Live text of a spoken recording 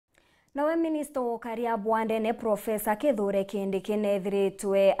Nawe Minister Okaria Bwandene Professor Kithure Kindiki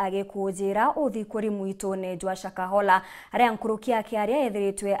nethiritwe agikujira uthikuri mwitone jwa Shakahola aria nkuruki ake aria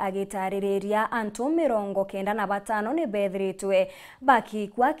ethiritwe agitariria antu 95 ni bethiritwe baki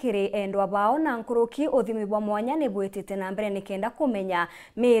kwa kiri endwa bao na nkuruki uthimi bwa mwanya ni BWITITE na mbere ni kenda kumenya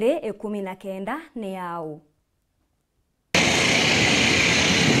mĩĩrĩ 19 ni yao.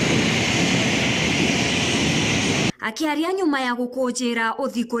 Akiaria nyuma ya gukujira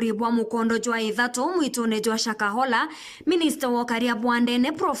uthikuri bwa mukondo jwa ithatu mwitone jwa Shakahola, Minister Okaria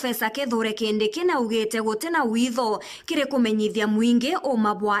Bwandene Professor Kithure Kindiki na ugite gutena witho kire kumenyithia mwingi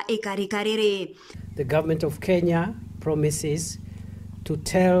uma bwa ikarikariri. The government of Kenya promises to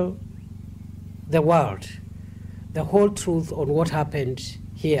tell the world the whole truth on what happened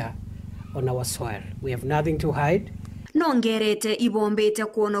here on our soil. We have nothing to hide. Nongerete ibombete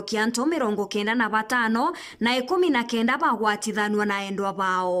kuonokia antu 95 na 19 bagwatithanwa na endwa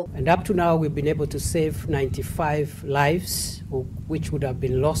bao. And up to now we've been able to save 95 lives which would have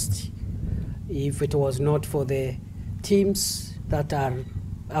been lost if it was not for the teams that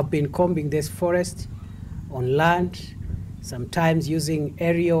have been combing this forest on land, sometimes using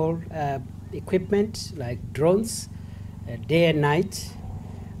aerial equipment like drones, day and night.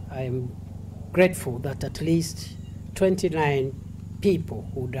 I am grateful that at least 29 people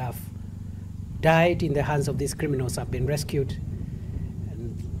who would have died in the hands of these criminals have been rescued.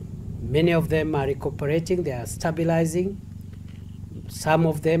 And many of them are recuperating, they are stabilizing. Some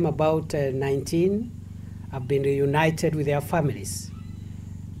of them, about 19, have been reunited with their families.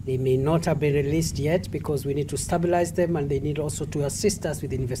 They may not have been released yet because we need to stabilize them and they need also to assist us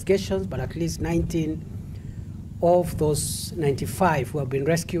with investigations, but at least 19 of those 95 who have been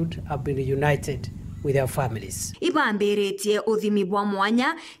rescued have been reunited with their families. Ibamberetie uthimi bwa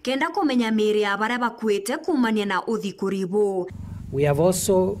mwanya kenda kumenya mĩĩrĩ ya baria bakuite kumania na uthikuri bu. We have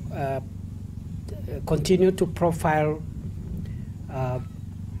also continued to profile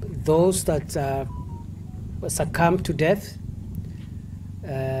those that succumbed to death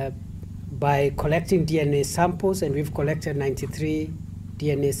by collecting DNA samples, and we've collected 93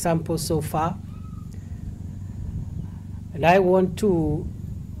 DNA samples so far. And I want to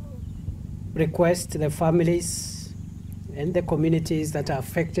request the families and the communities that are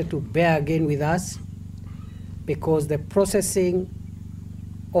affected to bear again with us, because the processing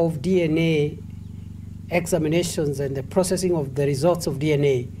of DNA examinations and the processing of the results of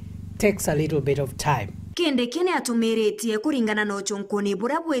DNA takes a little bit of time. Kindiki ni atumiretie kuringana na uchunkuni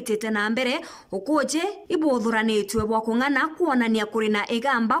buria BWITITE na mbere ukuje ibuthuranitwe bwa kung'ana kuonania kurina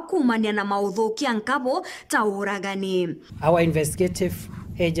igamba kumania na mauthukia nkabo ta uragani. Our investigative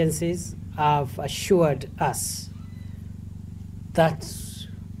agencies have assured us that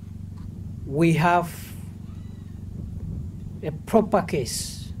we have a proper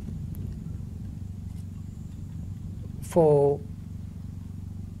case for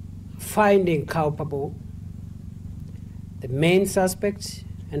finding culpable the main suspect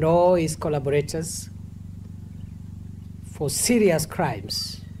and all his collaborators for serious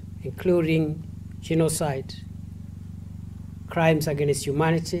crimes, including genocide, crimes against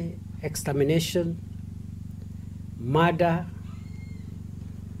humanity, extermination, murder,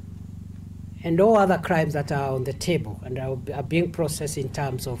 and all other crimes that are on the table and are being processed in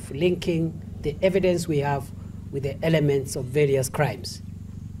terms of linking the evidence we have with the elements of various crimes.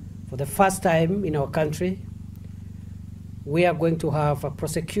 For the first time in our country, we are going to have a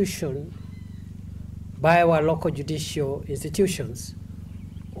prosecution by our local judicial institutions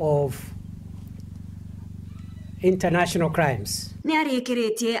of international crimes. Ni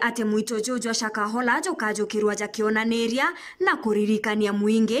arikiretie ate mwito jwa Shakahola jukajukirwa jakionaniria na kuririkania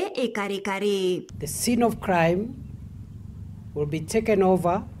mwingi ikarikari. The scene of crime will be taken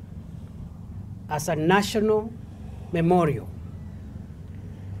over as a national memorial,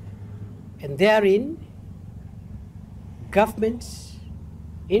 and therein government,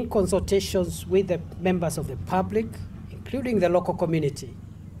 in consultations with the members of the public, including the local community,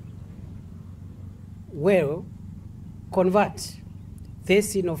 will convert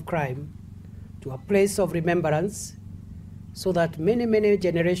this scene of crime to a place of remembrance so that many, many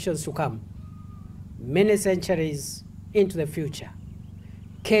generations to come, many centuries into the future,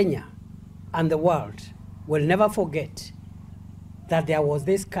 Kenya and the world will never forget that there was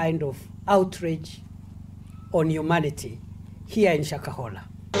this kind of outrage on humanity here in Shakahola.